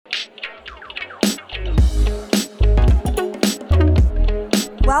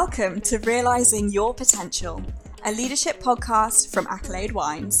Welcome to Realising Your Potential, a leadership podcast from Accolade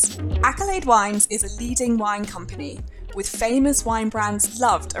Wines. Accolade Wines is a leading wine company with famous wine brands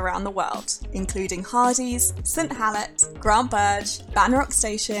loved around the world, including Hardy's, St Hallett, Grant Burge, Banrock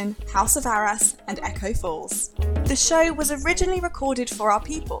Station, House of Arras, and Echo Falls. The show was originally recorded for our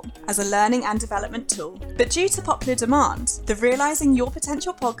people as a learning and development tool, but due to popular demand, the Realising Your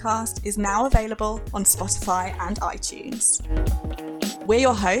Potential podcast is now available on Spotify and iTunes. We're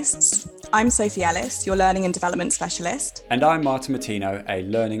your hosts. I'm Sophie Ellis, your Learning and Development Specialist. And I'm Martin Martino, a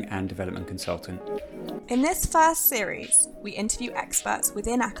Learning and Development Consultant. In this first series, we interview experts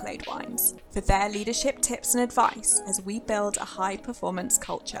within Accolade Wines for their leadership tips and advice as we build a high-performance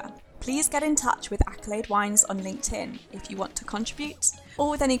culture. Please get in touch with Accolade Wines on LinkedIn if you want to contribute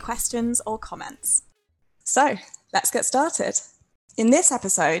or with any questions or comments. So, let's get started. In this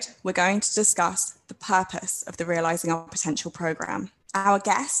episode, we're going to discuss the purpose of the Realising Our Potential programme. Our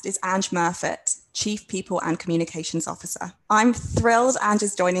guest is Ange Murfitt, Chief People and Communications Officer. I'm thrilled Ange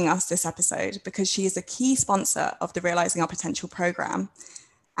is joining us this episode because she is a key sponsor of the Realising Our Potential programme,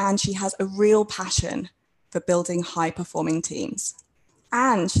 and she has a real passion for building high-performing teams.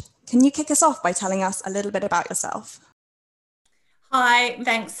 Ange, can you kick us off by telling us a little bit about yourself? Hi,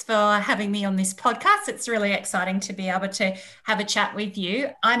 thanks for having me on this podcast. It's really exciting to be able to have a chat with you.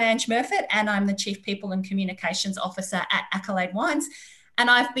 I'm Ange Murfitt and I'm the Chief People and Communications Officer at Accolade Wines, and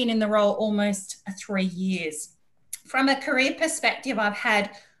I've been in the role almost 3 years. From a career perspective, I've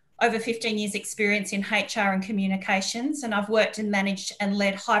had over 15 years experience in HR and communications, and I've worked and managed and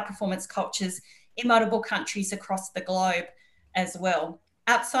led high performance cultures in multiple countries across the globe as well.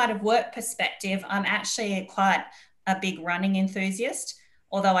 Outside of work perspective, I'm actually quite a big running enthusiast,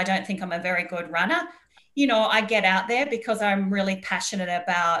 although I don't think I'm a very good runner. You know, I get out there because I'm really passionate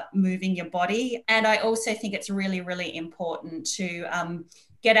about moving your body. And I also think it's really, really important to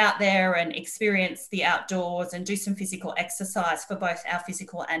get out there and experience the outdoors and do some physical exercise for both our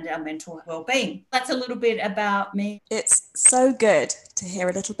physical and our mental well-being. That's a little bit about me. It's so good to hear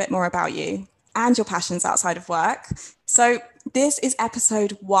a little bit more about you and your passions outside of work. So this is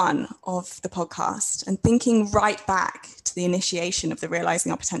episode 1 of the podcast, and thinking right back to the initiation of the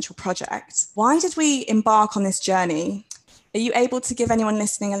Realising Our Potential project. Why did we embark on this journey? Are you able to give anyone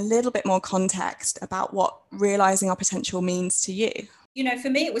listening a little bit more context about what Realising Our Potential means to you? You know, for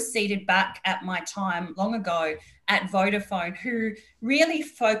me, it was seeded back at my time long ago at Vodafone, who really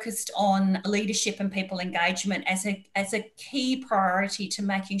focused on leadership and people engagement as a key priority to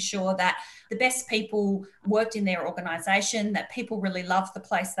making sure that the best people worked in their organisation, that people really loved the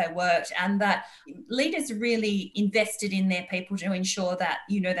place they worked, and that leaders really invested in their people to ensure that,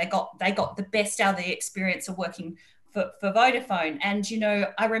 you know, they got the best out of the experience of working for Vodafone. And, you know,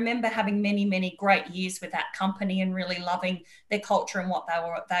 I remember having many, many great years with that company and really loving their culture and what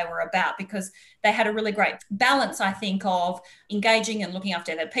they were about, because they had a really great balance, I think, of engaging and looking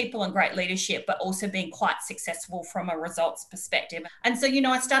after their people and great leadership, but also being quite successful from a results perspective. And so, you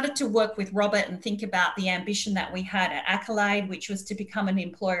know, I started to work with Robert and think about the ambition that we had at Accolade, which was to become an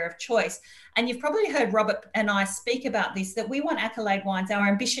employer of choice. And you've probably heard Robert and I speak about this, that we want Accolade Wines, our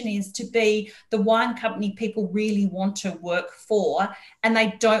ambition is to be the wine company people really want to work for, and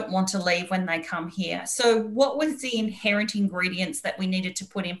they don't want to leave when they come here. So what was the inherent ingredients that we needed to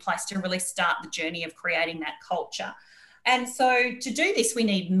put in place to really start the journey of creating that culture? And so to do this, we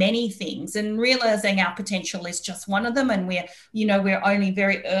need many things, and realising our potential is just one of them. And we're only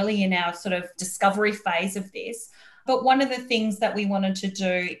very early in our sort of discovery phase of this. But one of the things that we wanted to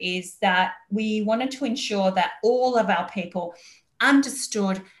do is that we wanted to ensure that all of our people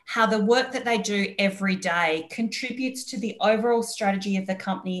understood how the work that they do every day contributes to the overall strategy of the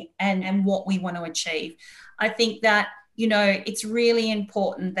company and what we want to achieve. I think that, you know, it's really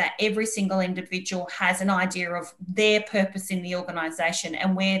important that every single individual has an idea of their purpose in the organisation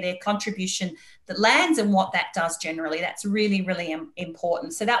and where their contribution that lands and what that does generally. That's really, really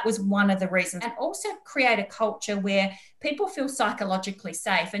important. So that was one of the reasons. And also create a culture where people feel psychologically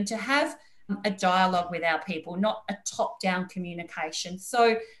safe, and to have a dialogue with our people, not a top-down communication.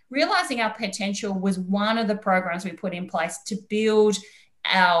 So Realising Our Potential was one of the programs we put in place to build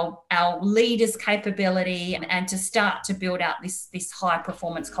our leaders' capability and to start to build out this high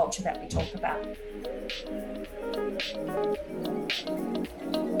performance culture that we talk about.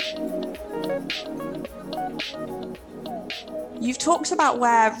 You've talked about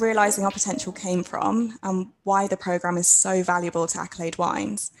where Realising Our Potential came from and why the programme is so valuable to Accolade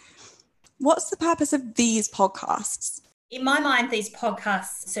Wines. What's the purpose of these podcasts? In my mind, these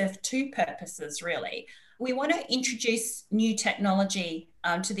podcasts serve 2 purposes, really. We want to introduce new technology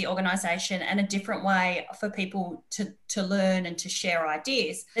to the organisation and a different way for people to learn and to share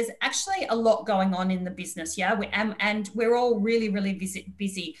ideas. There's actually a lot going on in the business, and we're all really, really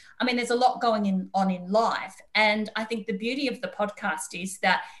busy. I mean, there's a lot going on in life, and I think the beauty of the podcast is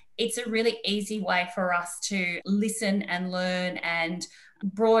that it's a really easy way for us to listen and learn and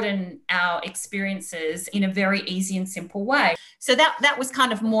broaden our experiences in a very easy and simple way. So that was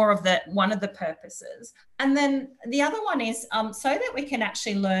kind of more of one of the purposes. And then the other one is so that we can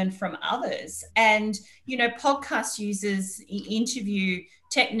actually learn from others. And, podcast uses interview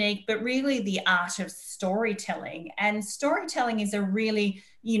technique, but really the art of storytelling. And storytelling is a really,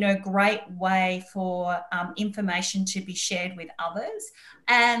 great way for information to be shared with others.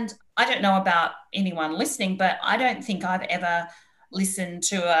 And I don't know about anyone listening, but I don't think I've ever listened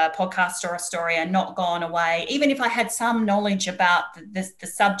to a podcast or a story and not gone away, even if I had some knowledge about the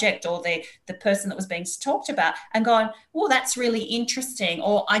subject or the person that was being talked about, and gone, well, that's really interesting,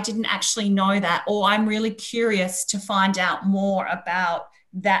 or I didn't actually know that, or I'm really curious to find out more about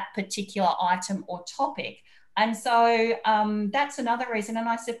that particular item or topic. And so that's another reason. And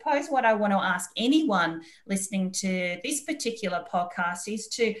I suppose what I want to ask anyone listening to this particular podcast is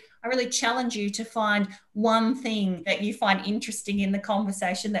I really challenge you to find one thing that you find interesting in the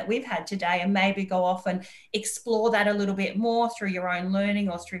conversation that we've had today, and maybe go off and explore that a little bit more through your own learning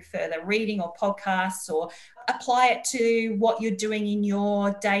or through further reading or podcasts, or apply it to what you're doing in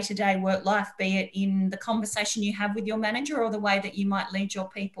your day-to-day work life, be it in the conversation you have with your manager or the way that you might lead your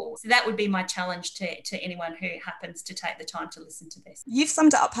people. So that would be my challenge to anyone who happens to take the time to listen to this. You've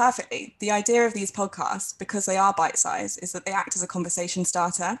summed it up perfectly. The idea of these podcasts, because they are bite-sized, is that they act as a conversation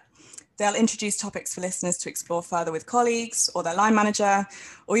starter. They'll introduce topics for listeners to explore further with colleagues or their line manager,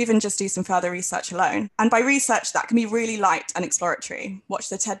 or even just do some further research alone. And by research, that can be really light and exploratory. Watch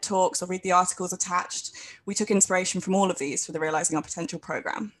the TED Talks or read the articles attached. We took inspiration from all of these for the Realising Our Potential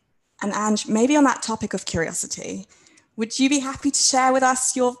programme. And Ange, maybe on that topic of curiosity, would you be happy to share with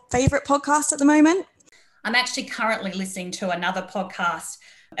us your favourite podcast at the moment? I'm actually currently listening to another podcast,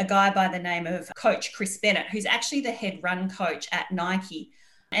 a guy by the name of Coach Chris Bennett, who's actually the head run coach at Nike.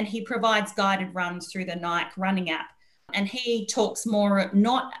 And he provides guided runs through the Nike running app. And he talks more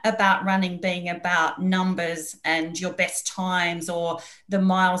not about running being about numbers and your best times or the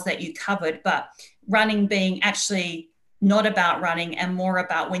miles that you covered, but running being actually not about running and more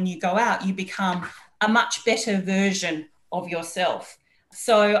about when you go out, you become a much better version of yourself.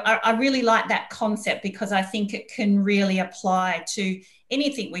 So I really like that concept, because I think it can really apply to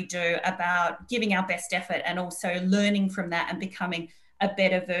anything we do about giving our best effort and also learning from that and becoming a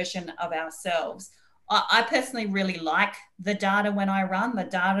better version of ourselves. I personally really like the data when I run, the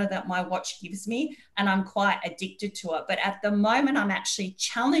data that my watch gives me, and I'm quite addicted to it. But at the moment, I'm actually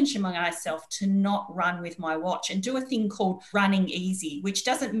challenging myself to not run with my watch and do a thing called running easy, which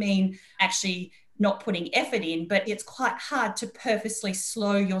doesn't mean actually not putting effort in, but it's quite hard to purposely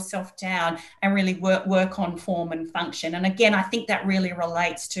slow yourself down and really work on form and function. And again, I think that really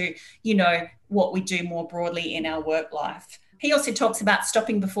relates to, what we do more broadly in our work life. He also talks about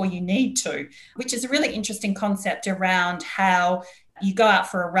stopping before you need to, which is a really interesting concept around how you go out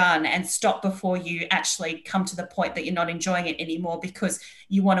for a run and stop before you actually come to the point that you're not enjoying it anymore, because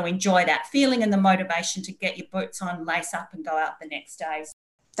you want to enjoy that feeling and the motivation to get your boots on, lace up and go out the next day.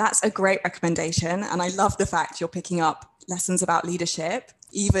 That's a great recommendation. And I love the fact you're picking up lessons about leadership,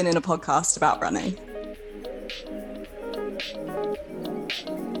 even in a podcast about running.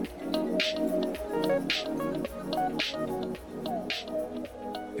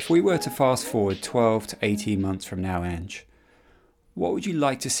 If we were to fast forward 12 to 18 months from now, Ange, what would you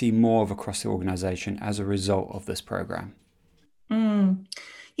like to see more of across the organisation as a result of this programme?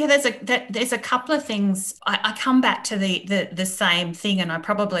 Yeah, there's a couple of things. I come back to the same thing, and I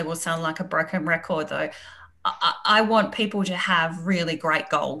probably will sound like a broken record, though. I want people to have really great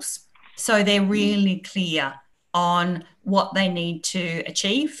goals. So they're really clear on what they need to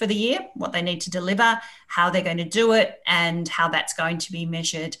achieve for the year, what they need to deliver, how they're going to do it, and how that's going to be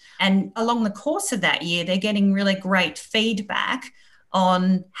measured. And along the course of that year, they're getting really great feedback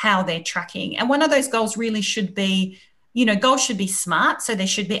on how they're tracking. And one of those goals really should be, goals should be smart, so there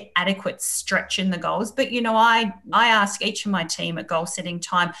should be adequate stretch in the goals. But, I ask each of my team at goal setting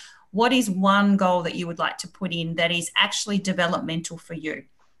time, what is one goal that you would like to put in that is actually developmental for you,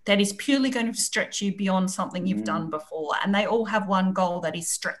 that is purely going to stretch you beyond something you've done before? And they all have one goal that is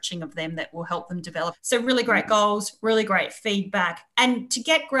stretching of them that will help them develop. So really great goals, really great feedback. And to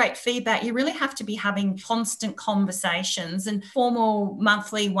get great feedback, you really have to be having constant conversations and formal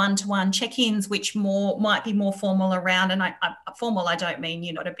monthly one-to-one check-ins, which might be more formal around. And formal, I don't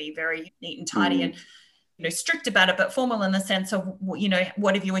mean, to be very neat and tidy and strict about it, but formal in the sense of,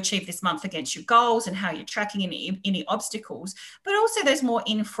 what have you achieved this month against your goals and how you're tracking any obstacles. But also there's more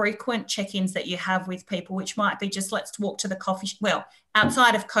infrequent check-ins that you have with people, which might be just, let's walk to the coffee shop. Well,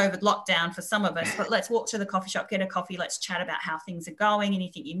 outside of COVID lockdown for some of us, but let's walk to the coffee shop, get a coffee, let's chat about how things are going,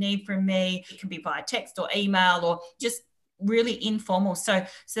 anything you need from me. It can be via text or email or just really informal. So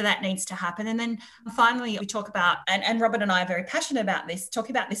that needs to happen. And then finally, we talk about, and Robert and I are very passionate about this,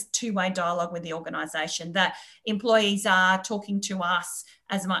 talking about this two-way dialogue with the organisation, that employees are talking to us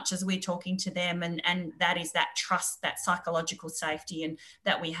as much as we're talking to them. And that is that trust, that psychological safety, and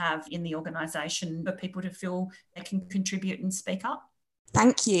that we have in the organisation for people to feel they can contribute and speak up.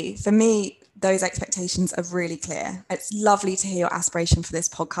 Thank you. For me, those expectations are really clear. It's lovely to hear your aspiration for this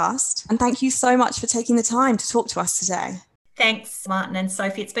podcast. And thank you so much for taking the time to talk to us today. Thanks, Martin and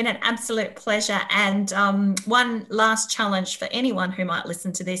Sophie. It's been an absolute pleasure. And one last challenge for anyone who might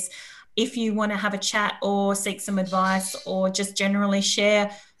listen to this. If you want to have a chat or seek some advice or just generally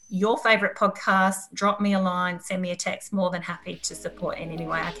share your favourite podcast, drop me a line, send me a text. More than happy to support in any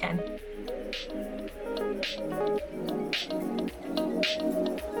way I can.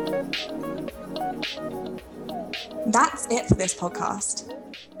 That's it for this podcast.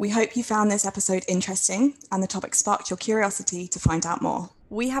 We hope you found this episode interesting and the topic sparked your curiosity to find out more.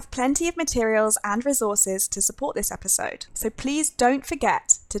 We have plenty of materials and resources to support this episode, so please don't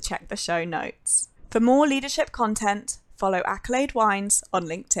forget to check the show notes. For more leadership content, follow Accolade Wines on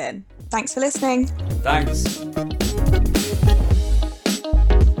LinkedIn. Thanks for listening. Thanks.